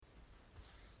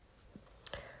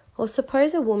Or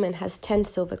suppose a woman has 10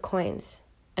 silver coins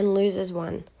and loses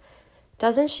one.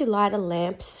 Doesn't she light a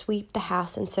lamp, sweep the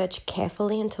house, and search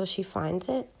carefully until she finds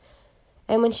it?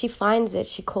 And when she finds it,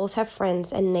 she calls her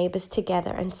friends and neighbors together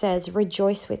and says,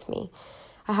 "Rejoice with me.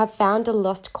 I have found a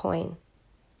lost coin."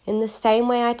 In the same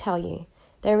way, I tell you,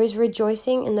 there is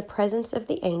rejoicing in the presence of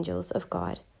the angels of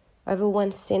God over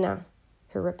one sinner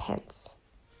who repents.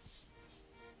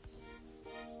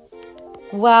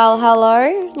 Well,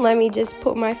 hello. Let me just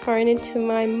put my phone into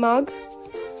my mug.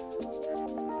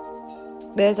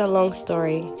 There's a long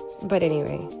story, but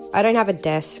anyway, I don't have a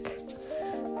desk.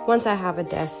 Once I have a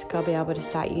desk, I'll be able to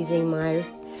start using my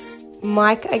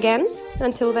mic again.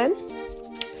 Until then,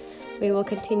 we will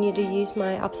continue to use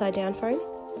my upside down phone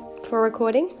for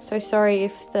recording. So sorry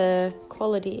if the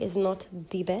quality is not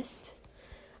the best.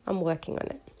 I'm working on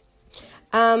it.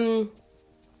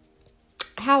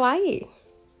 How are you?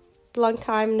 Long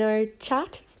time no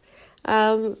chat.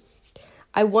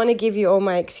 I want to give you all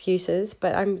my excuses,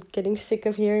 but I'm getting sick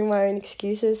of hearing my own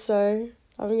excuses, so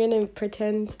I'm going to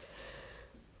pretend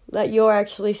that you're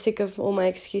actually sick of all my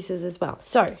excuses as well.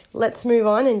 So let's move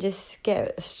on and just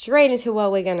get straight into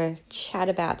what we're going to chat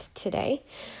about today.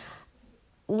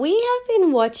 We have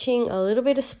been watching a little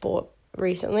bit of sport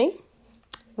recently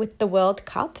with the World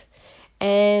Cup,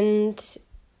 and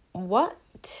what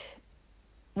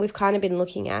we've kind of been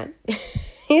looking at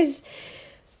is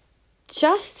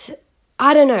just,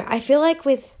 I don't know, I feel like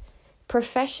with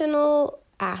professional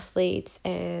athletes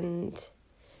and,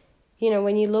 you know,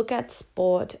 when you look at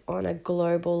sport on a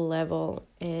global level,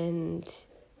 and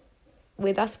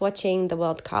with us watching the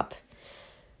World Cup,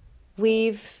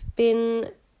 we've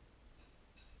been,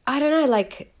 I don't know,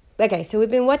 like, okay, so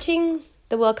we've been watching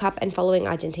the World Cup and following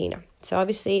Argentina. So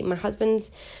obviously my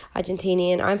husband's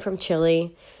Argentinian, I'm from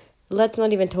Chile. Let's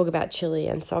not even talk about Chile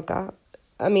and soccer.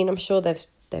 I mean, I'm sure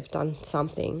they've done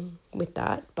something with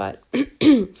that, but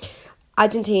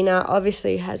Argentina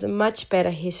obviously has a much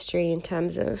better history in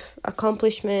terms of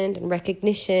accomplishment and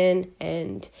recognition,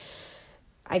 and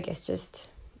I guess just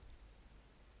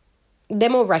they're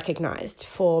more recognized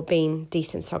for being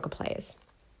decent soccer players.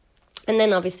 And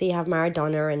then obviously you have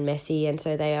Maradona and Messi, and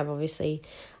so they have obviously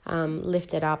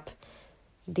lifted up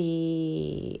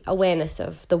the awareness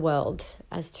of the world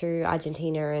as to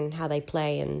Argentina and how they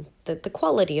play and the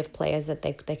quality of players that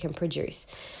they can produce.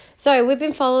 So we've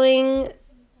been following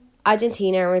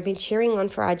Argentina and we've been cheering on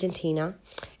for Argentina,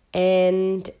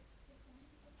 and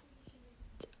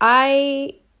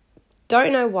I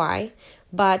don't know why,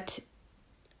 but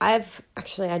I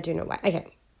do know why.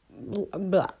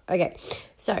 Okay,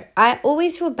 so I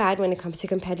always feel bad when it comes to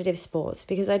competitive sports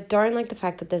because I don't like the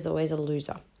fact that there's always a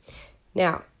loser.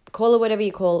 Now, call it whatever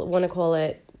you want to call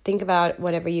it. Think about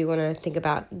whatever you want to think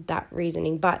about that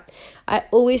reasoning. But I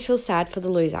always feel sad for the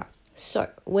loser. So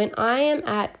when I am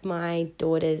at my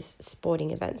daughter's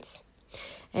sporting events,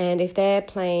 and if they're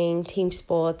playing team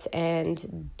sports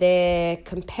and their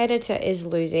competitor is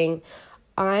losing,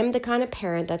 I'm the kind of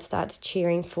parent that starts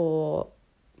cheering for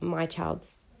my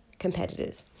child's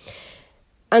competitors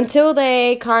until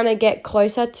they kind of get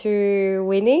closer to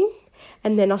winning.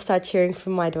 And then I'll start cheering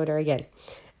for my daughter again,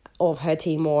 or her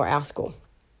team, or our school.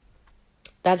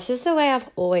 That's just the way I've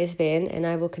always been, and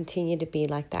I will continue to be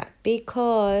like that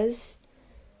because,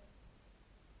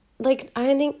 like, I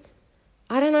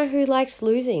don't know who likes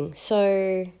losing.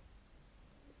 So,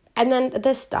 and then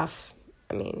the stuff.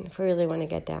 I mean, if we really want to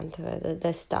get down to it,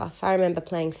 the stuff. I remember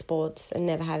playing sports and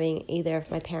never having either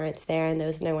of my parents there, and there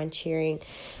was no one cheering.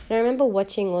 And I remember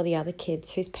watching all the other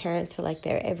kids whose parents were like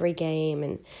there every game,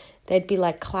 and they'd be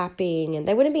like clapping, and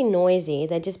they wouldn't be noisy.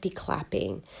 They'd just be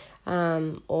clapping.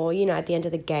 Or, you know, at the end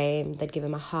of the game, they'd give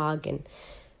them a hug. And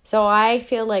so I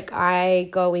feel like I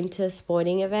go into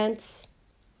sporting events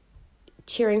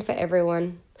cheering for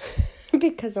everyone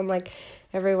because I'm like,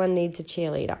 everyone needs a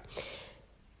cheerleader.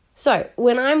 So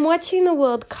when I'm watching the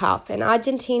World Cup and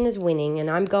Argentina's winning and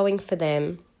I'm going for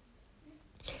them,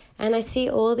 and I see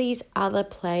all these other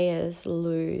players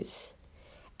lose,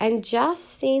 and just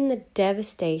seeing the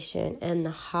devastation and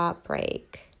the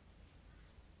heartbreak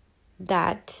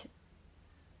that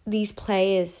these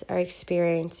players are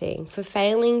experiencing for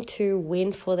failing to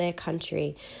win for their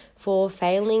country, for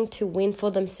failing to win for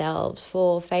themselves,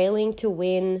 for failing to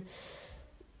win,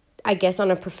 I guess, on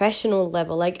a professional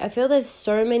level. Like, I feel there's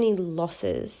so many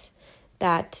losses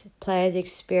that players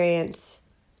experience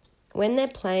when they're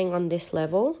playing on this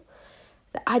level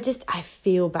that I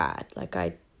feel bad. Like,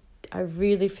 I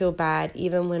really feel bad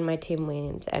even when my team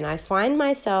wins. And I find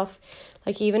myself,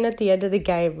 like, even at the end of the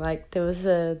game, like, there was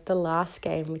the last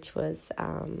game, which was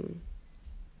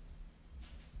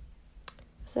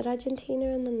Was it Argentina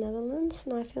and the Netherlands?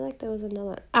 No, I feel like there was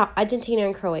another. Oh, Argentina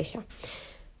and Croatia.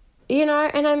 You know,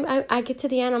 and I get to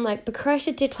the end, I'm like, but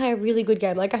Croatia did play a really good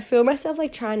game. Like, I feel myself,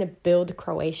 like, trying to build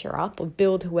Croatia up or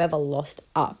build whoever lost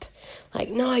up. Like,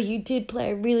 no, you did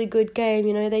play a really good game.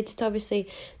 You know, they just obviously,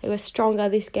 they were stronger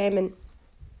this game. And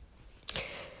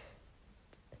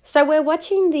so we're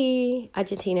watching the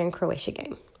Argentina and Croatia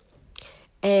game.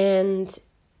 And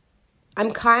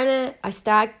I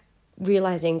start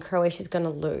realizing Croatia's going to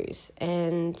lose.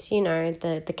 And, you know,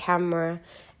 the camera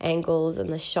angles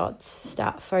and the shots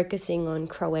start focusing on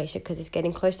Croatia because it's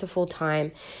getting close to full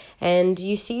time. And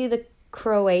you see the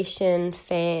Croatian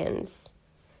fans,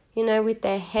 you know, with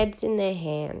their heads in their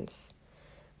hands,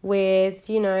 with,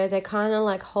 you know, they're kind of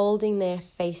like holding their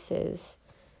faces.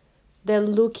 They're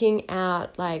looking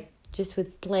out, like, just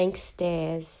with blank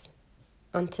stares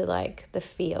onto, like, the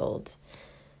field.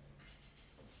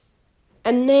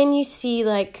 And then you see,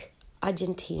 like,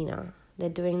 Argentina. They're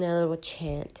doing their little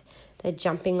chant. They're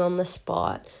jumping on the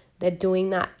spot. They're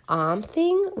doing that arm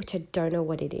thing, which I don't know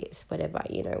what it is. Whatever,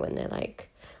 you know, when they're like...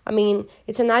 I mean,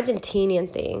 it's an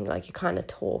Argentinian thing. Like, you kind of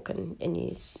talk and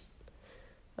you...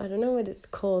 I don't know what it's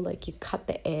called. Like, you cut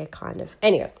the air, kind of.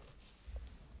 Anyway.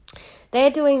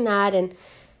 They're doing that, and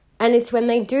it's when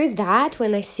they do that,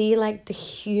 when I see, like, the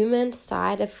human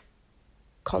side of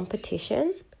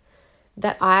competition,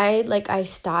 that I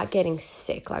start getting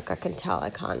sick. Like, I can tell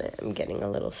I'm getting a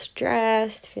little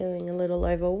stressed, feeling a little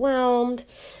overwhelmed.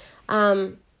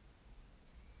 And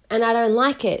I don't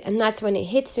like it. And that's when it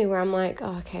hits me where I'm like,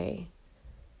 oh, okay,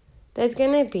 there's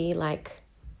going to be, like,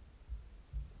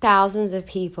 thousands of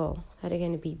people that are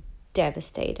going to be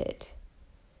devastated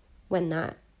when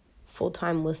that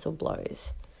full-time whistle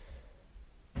blows.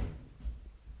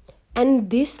 And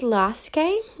this last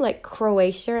game, like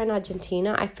Croatia and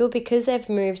Argentina, I feel because they've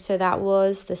moved, so that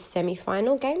was the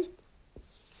semi-final game.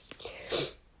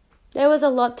 There was a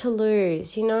lot to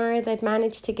lose, you know, they'd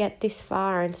managed to get this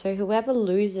far. And so whoever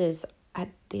loses at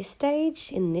this stage,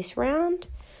 in this round,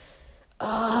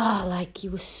 like,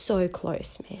 you were so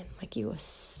close, man. Like, you were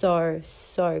so,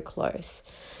 so close.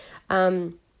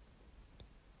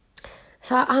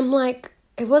 So I'm like,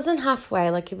 it wasn't halfway,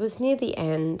 like, it was near the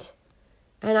end.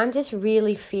 And I'm just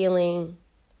really feeling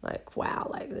like, wow,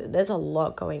 like, there's a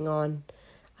lot going on.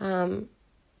 And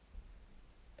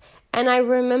I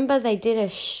remember they did a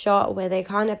shot where they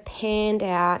kind of panned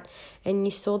out and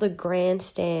you saw the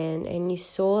grandstand and you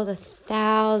saw the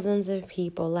thousands of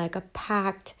people, like a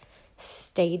packed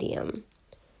stadium.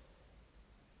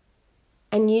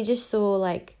 And you just saw,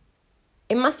 like,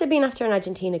 it must have been after an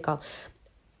Argentina goal.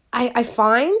 I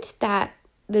find that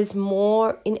there's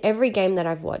more in every game that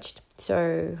I've watched.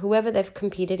 So whoever they've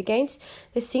competed against,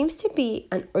 there seems to be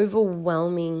an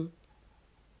overwhelming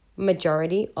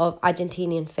majority of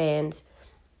Argentinian fans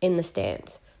in the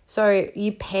stands. So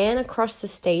you pan across the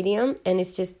stadium and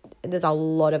it's just, there's a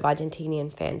lot of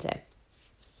Argentinian fans there.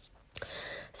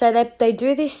 So they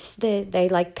do this, they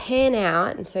like pan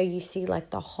out, and so you see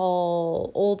like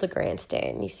all the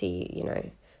grandstand. You see, you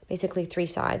know, basically three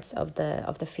sides of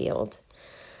the field,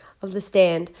 of the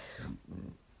stand.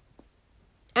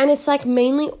 And it's like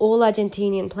mainly all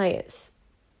Argentinian players.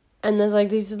 And there's like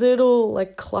these little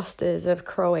like clusters of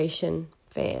Croatian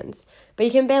fans. But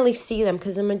you can barely see them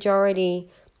because the majority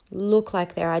look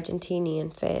like they're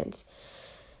Argentinian fans.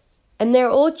 And they're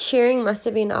all cheering, must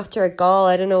have been after a goal.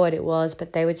 I don't know what it was,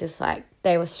 but they were just like,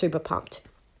 they were super pumped.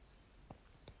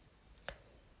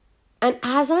 And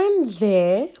as I'm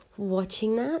there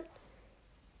watching that,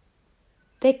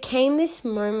 there came this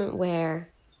moment where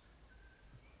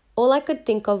all I could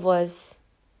think of was,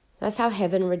 that's how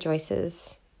heaven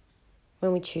rejoices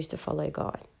when we choose to follow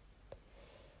God.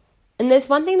 And there's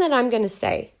one thing that I'm going to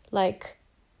say, like,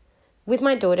 with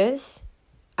my daughters,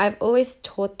 I've always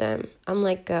taught them, I'm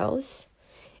like, girls,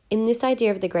 in this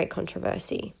idea of the great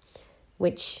controversy,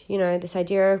 which, you know, this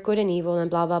idea of good and evil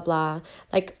and blah, blah, blah,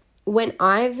 like, when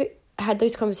I've had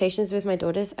those conversations with my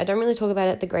daughters, I don't really talk about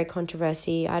it, the great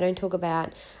controversy. I don't talk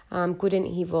about good and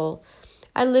evil.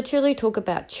 I literally talk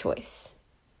about choice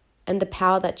and the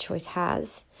power that choice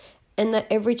has, and that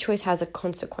every choice has a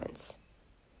consequence.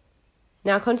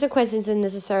 Now, consequence isn't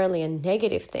necessarily a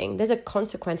negative thing. There's a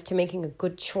consequence to making a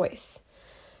good choice,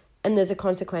 and there's a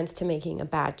consequence to making a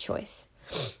bad choice.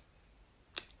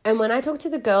 And when I talk to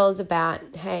the girls about,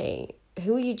 hey,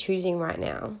 who are you choosing right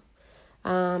now?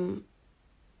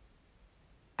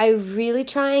 I really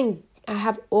I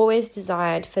have always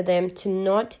desired for them to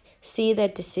not see their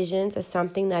decisions as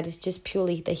something that is just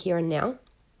purely the here and now,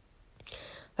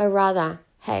 but rather,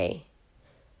 hey,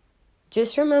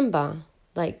 just remember,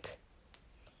 like,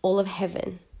 all of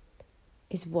heaven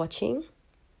is watching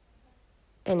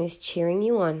and is cheering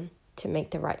you on to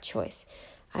make the right choice.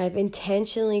 I have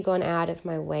intentionally gone out of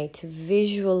my way to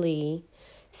visually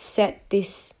set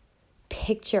this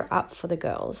picture up for the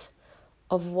girls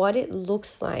of what it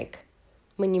looks like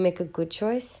when you make a good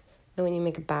choice and when you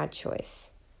make a bad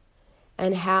choice,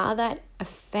 and how that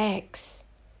affects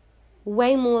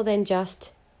way more than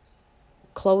just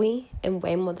Chloe and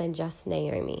way more than just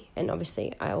Naomi. And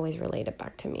obviously I always relate it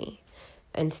back to me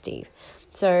and Steve.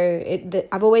 So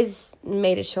I've always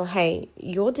made it sure, hey,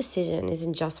 your decision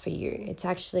isn't just for you. It's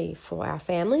actually for our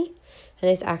family, and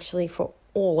it's actually for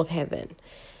all of heaven.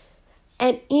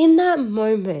 And in that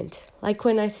moment, like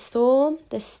when I saw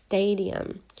the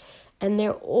stadium and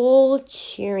they're all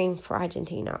cheering for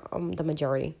Argentina, the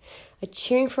majority are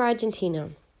cheering for Argentina,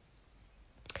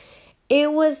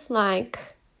 it was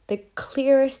like the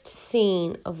clearest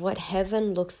scene of what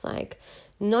heaven looks like.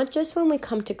 Not just when we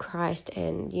come to Christ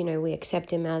and, we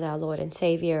accept him as our Lord and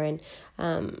Savior,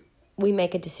 and we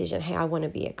make a decision, hey, I want to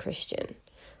be a Christian,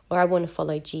 or I want to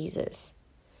follow Jesus.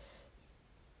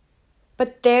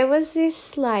 But there was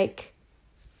this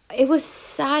it was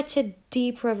such a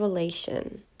deep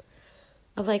revelation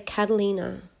of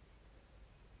Catalina,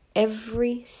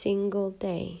 every single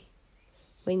day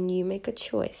when you make a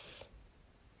choice,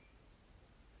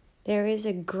 there is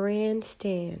a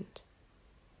grandstand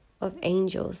of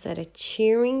angels that are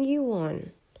cheering you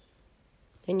on,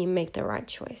 and you make the right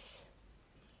choice.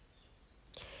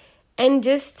 And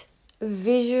just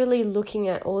visually looking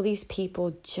at all these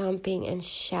people jumping and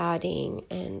shouting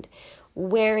and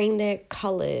wearing their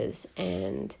colors,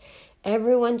 and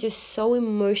everyone just so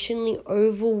emotionally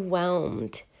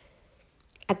overwhelmed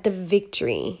at the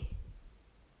victory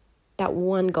that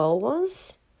one goal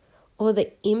was, or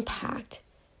the impact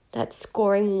that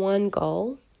scoring one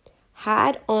goal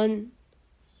had on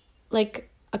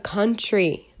a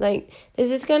country.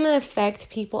 This is going to affect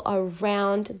people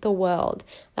around the world.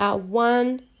 That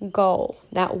one goal,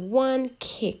 that one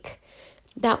kick,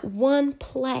 that one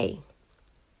play,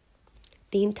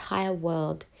 the entire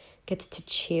world gets to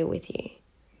cheer with you,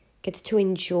 gets to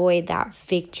enjoy that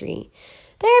victory.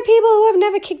 There are people who have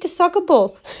never kicked a soccer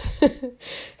ball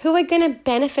who are going to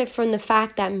benefit from the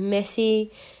fact that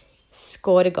Messi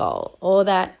scored a goal, or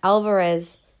that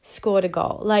Alvarez scored a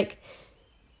goal.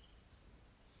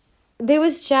 It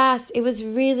was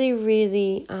really,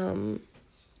 really, and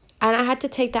I had to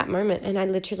take that moment, and I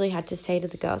literally had to say to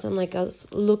the girls, I'm like, girls,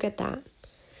 look at that.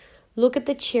 Look at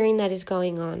the cheering that is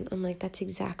going on. I'm like, that's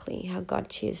exactly how God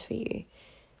cheers for you.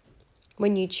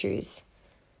 When you choose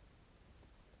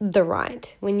the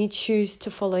right, when you choose to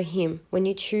follow him, when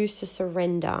you choose to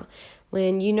surrender,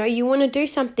 when you want to do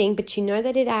something, but you know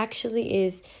that it actually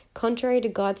is contrary to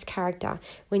God's character,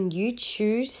 when you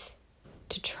choose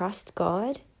to trust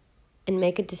God and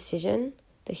make a decision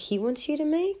that he wants you to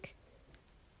make,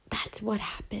 that's what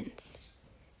happens.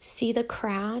 See the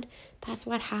crowd? That's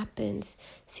what happens.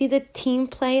 See the team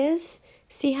players?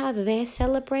 See how they're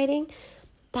celebrating?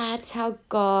 That's how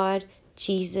God,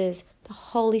 Jesus, the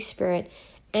Holy Spirit,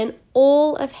 and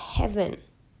all of heaven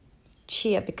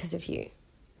cheer because of you.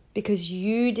 Because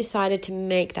you decided to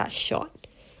make that shot.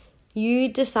 You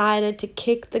decided to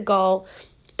kick the goal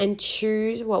and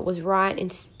choose what was right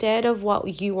instead of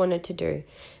what you wanted to do,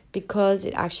 because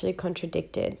it actually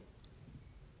contradicted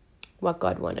what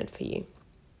God wanted for you.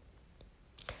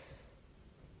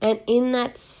 And in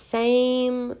that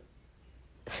same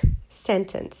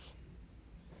sentence,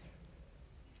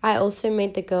 I also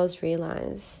made the girls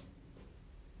realize,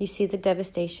 you see the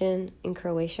devastation in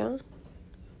Croatia?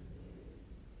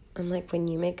 I'm like, when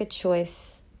you make a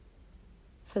choice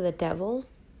for the devil,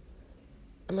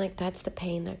 I'm like, that's the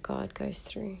pain that God goes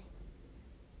through.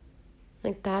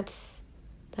 That's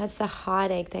the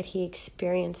heartache that he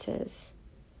experiences.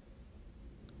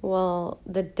 Well,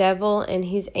 the devil and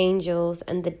his angels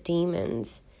and the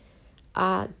demons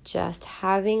are just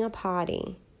having a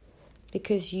party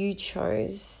because you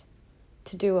chose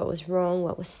to do what was wrong,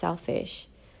 what was selfish.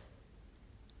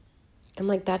 I'm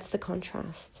like, that's the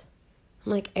contrast.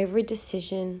 I'm like, every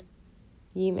decision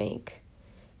you make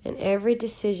and every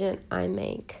decision I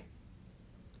make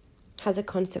has a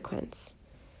consequence.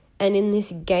 And in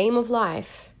this game of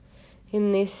life,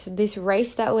 in this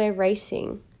race that we're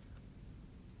racing,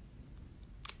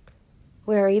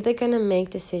 we're either going to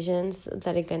make decisions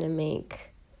that are going to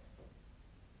make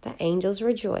the angels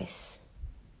rejoice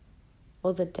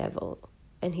or the devil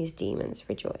and his demons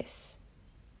rejoice.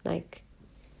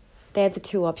 They're the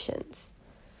two options.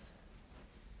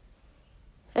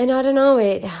 And I don't know,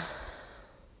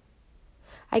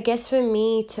 I guess for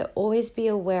me to always be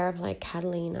aware of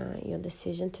Catalina, your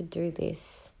decision to do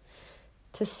this,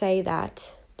 to say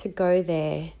that, to go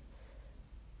there,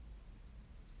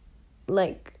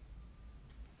 like,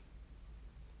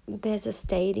 there's a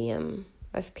stadium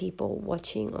of people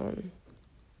watching on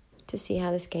to see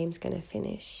how this game's going to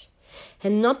finish.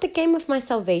 And not the game of my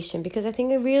salvation, because I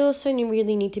think we also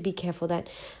really need to be careful that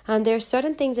there are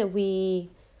certain things that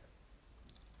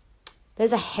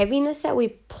there's a heaviness that we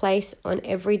place on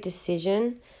every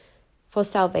decision for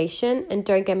salvation. And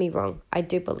don't get me wrong, I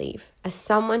do believe, as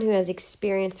someone who has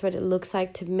experienced what it looks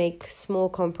like to make small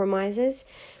compromises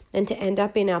and to end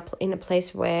up in a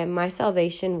place where my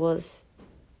salvation was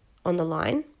on the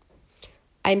line,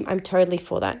 I'm totally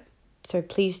for that. So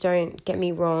please don't get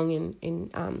me wrong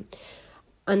in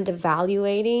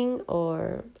undervaluating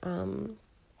or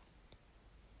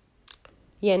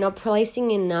not placing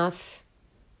enough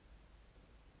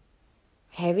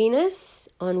heaviness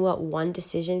on what one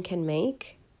decision can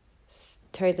make.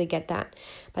 Totally get that.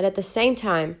 But at the same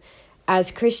time, as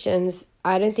Christians,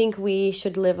 I don't think we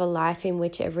should live a life in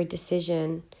which every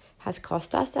decision has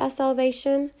cost us our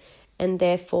salvation, and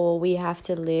therefore we have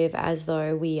to live as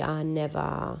though we are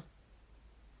never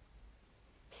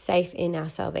safe in our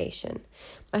salvation.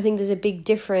 I think there's a big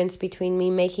difference between me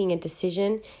making a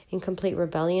decision in complete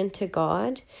rebellion to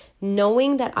God,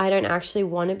 knowing that I don't actually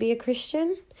want to be a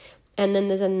Christian, and then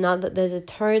there's a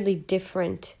totally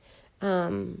different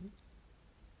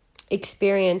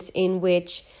experience in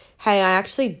which, hey, I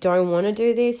actually don't want to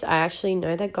do this. I actually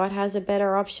know that God has a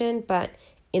better option, but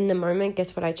in the moment,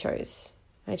 guess what I chose?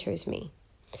 I chose me.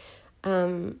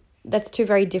 That's two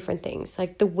very different things.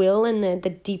 Like, the will and the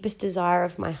deepest desire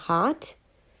of my heart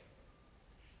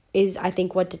is, I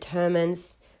think, what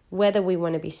determines whether we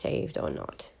want to be saved or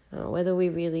not, whether we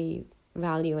really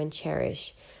value and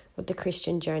cherish what the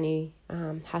Christian journey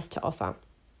has to offer.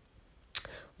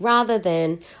 Rather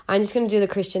than, I'm just going to do the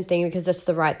Christian thing because that's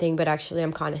the right thing, but actually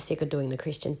I'm kind of sick of doing the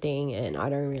Christian thing and I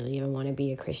don't really even want to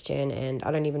be a Christian and I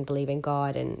don't even believe in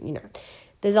God. And,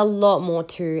 there's a lot more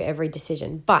to every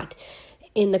decision. But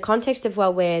in the context of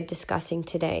what we're discussing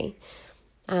today,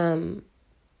 it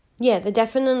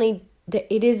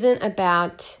isn't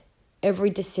about every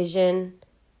decision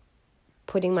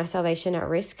putting my salvation at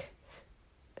risk,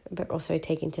 but also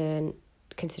take into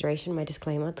consideration my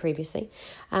disclaimer previously.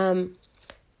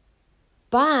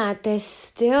 But there's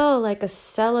still like a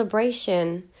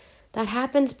celebration that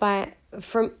happens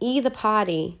from either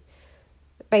party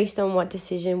based on what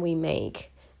decision we make.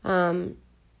 And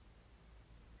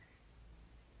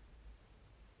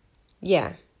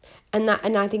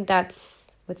I think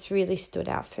that's what's really stood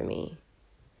out for me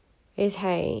is,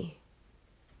 hey,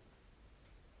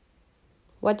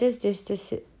 how does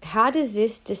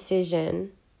this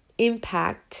decision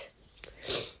impact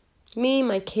me,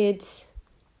 my kids,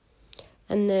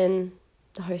 and then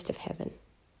the host of heaven?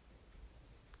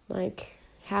 Like,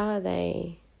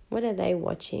 what are they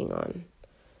watching on?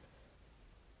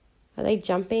 Are they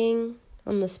jumping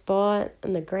on the spot,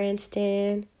 on the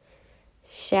grandstand,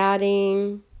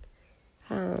 shouting,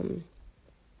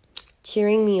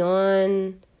 cheering me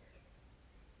on,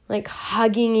 like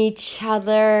hugging each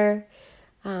other,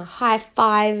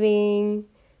 high-fiving,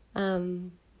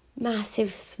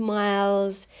 massive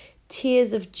smiles,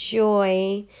 tears of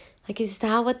joy? Like, is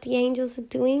that what the angels are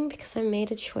doing because I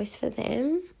made a choice for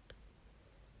them?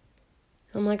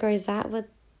 I'm like, or is that what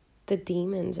the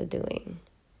demons are doing?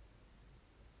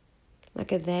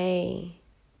 Like, are they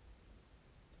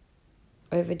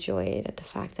overjoyed at the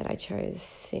fact that I chose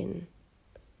sin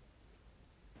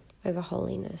over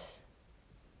holiness?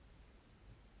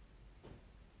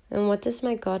 And what does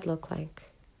my God look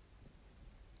like?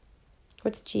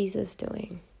 What's Jesus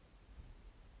doing?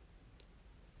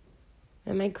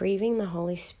 Am I grieving the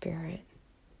Holy Spirit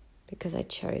because I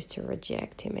chose to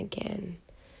reject him again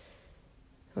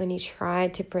when he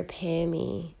tried to prepare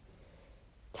me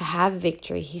to have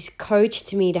victory? He's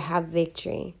coached me to have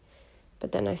victory,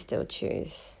 but then I still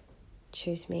choose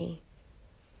me.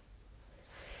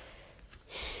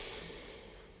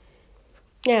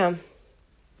 Yeah.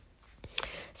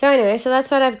 So anyway,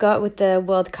 that's what I've got with the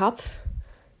World Cup.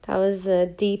 That was the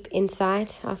deep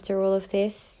insight after all of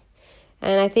this.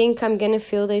 And I think I'm going to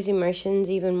feel those emotions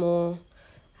even more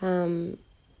when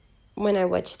I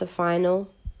watch the final.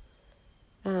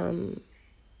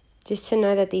 Just to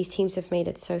know that these teams have made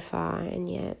it so far, and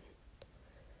yet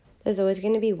there's always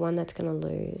going to be one that's going to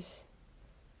lose.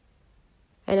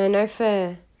 And I know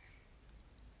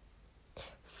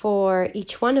for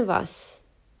each one of us,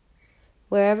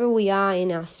 wherever we are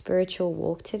in our spiritual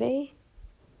walk today,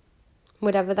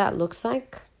 whatever that looks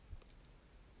like,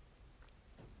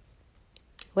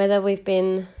 whether we've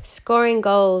been scoring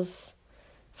goals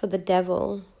for the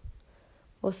devil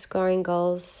or scoring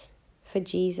goals for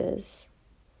Jesus,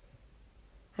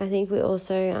 I think we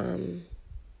also,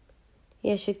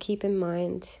 should keep in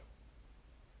mind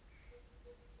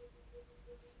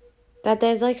that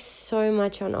there's like so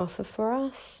much on offer for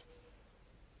us,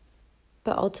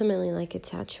 but ultimately like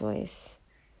it's our choice.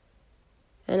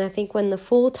 And I think when the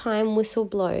full-time whistle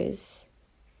blows,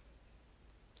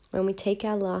 when we take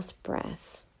our last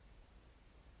breath,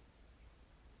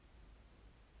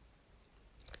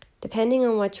 depending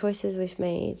on what choices we've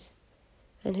made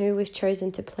and who we've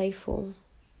chosen to play for,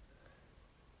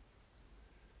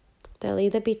 there'll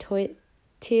either be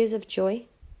tears of joy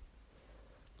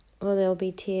or there'll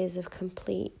be tears of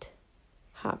complete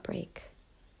heartbreak.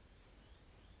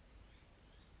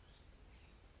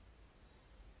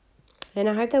 And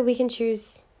I hope that we can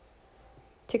choose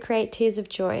to create tears of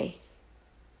joy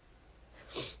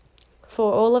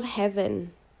for all of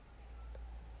heaven,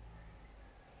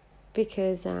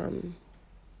 because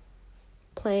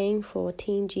playing for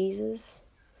Team Jesus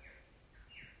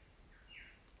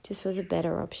just was a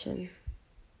better option.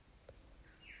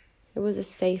 It was a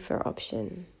safer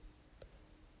option.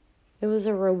 It was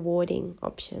a rewarding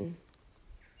option.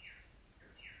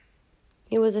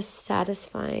 It was a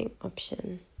satisfying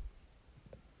option.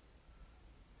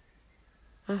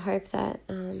 I hope that,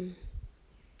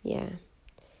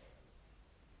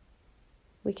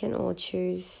 we can all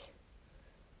choose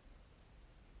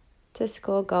to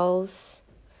score goals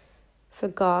for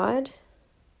God,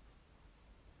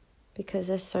 because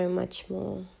there's so much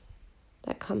more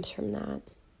that comes from that.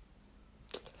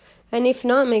 And if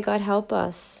not, may God help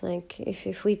us. Like,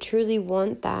 if we truly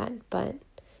want that, but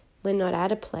we're not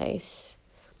at a place.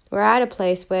 We're at a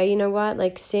place where, you know what,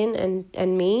 like sin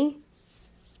and me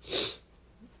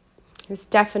is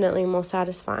definitely more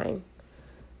satisfying.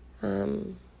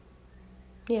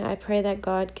 I pray that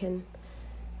God can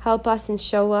help us and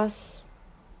show us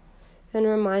and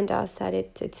remind us that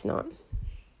it's not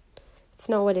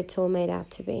what it's all made out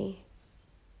to be.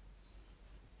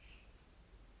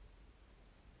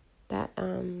 That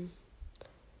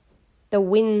the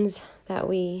wins that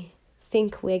we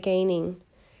think we're gaining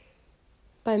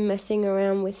by messing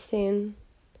around with sin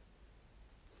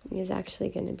is actually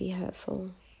going to be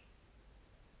hurtful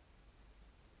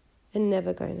and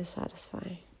never going to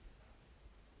satisfy.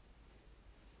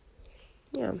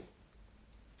 Yeah.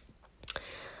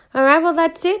 All right, well,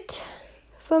 that's it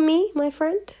for me, my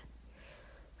friend.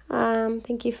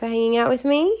 Thank you for hanging out with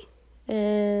me.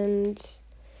 And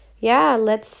yeah,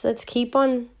 let's keep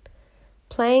on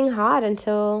playing hard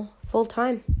until full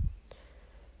time.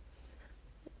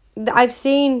 I've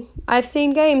seen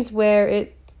games where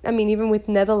even with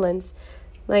Netherlands,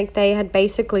 like they had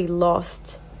basically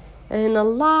lost. And in the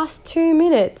last 2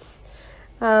 minutes,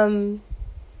 maybe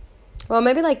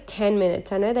like 10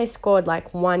 minutes, I know they scored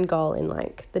like one goal in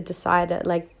like the decider,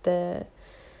 like the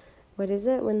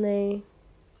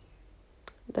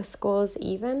score's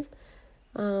even?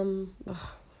 I don't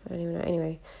even know.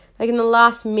 Anyway, like in the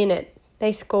last minute,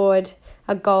 they scored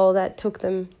a goal that took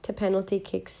them to penalty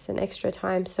kicks and extra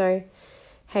time. So,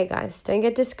 hey guys, don't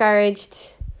get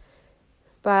discouraged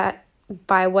by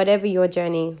whatever your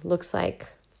journey looks like,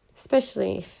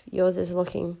 especially if yours is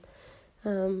looking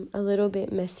a little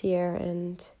bit messier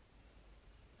and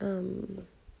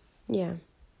you're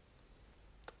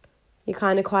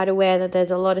kind of quite aware that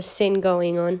there's a lot of sin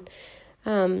going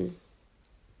on.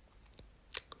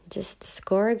 Just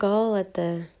score a goal at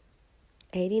the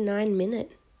 89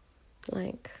 minute.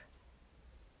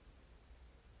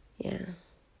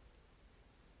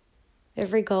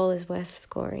 Every goal is worth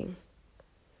scoring,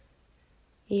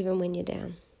 even when you're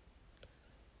down.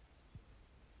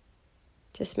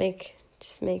 Just make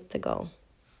the goal.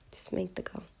 Just make the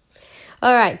goal.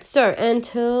 All right, so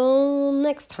until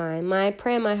next time, my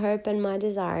prayer, my hope, and my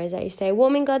desire is that you stay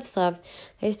warm in God's love,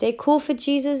 that you stay cool for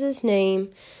Jesus'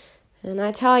 name. And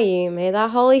I tell you, may the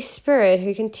Holy Spirit,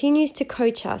 who continues to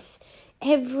coach us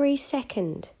every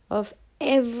second of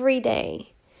every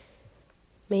day,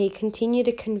 may he continue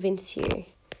to convince you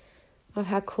of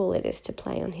how cool it is to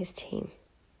play on his team.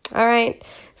 All right,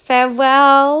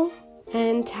 farewell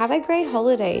and have a great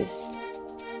holidays.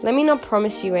 Let me not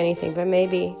promise you anything, but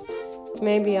maybe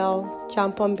I'll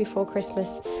jump on before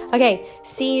Christmas. Okay,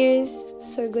 see you.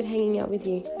 So good hanging out with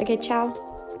you. Okay, ciao.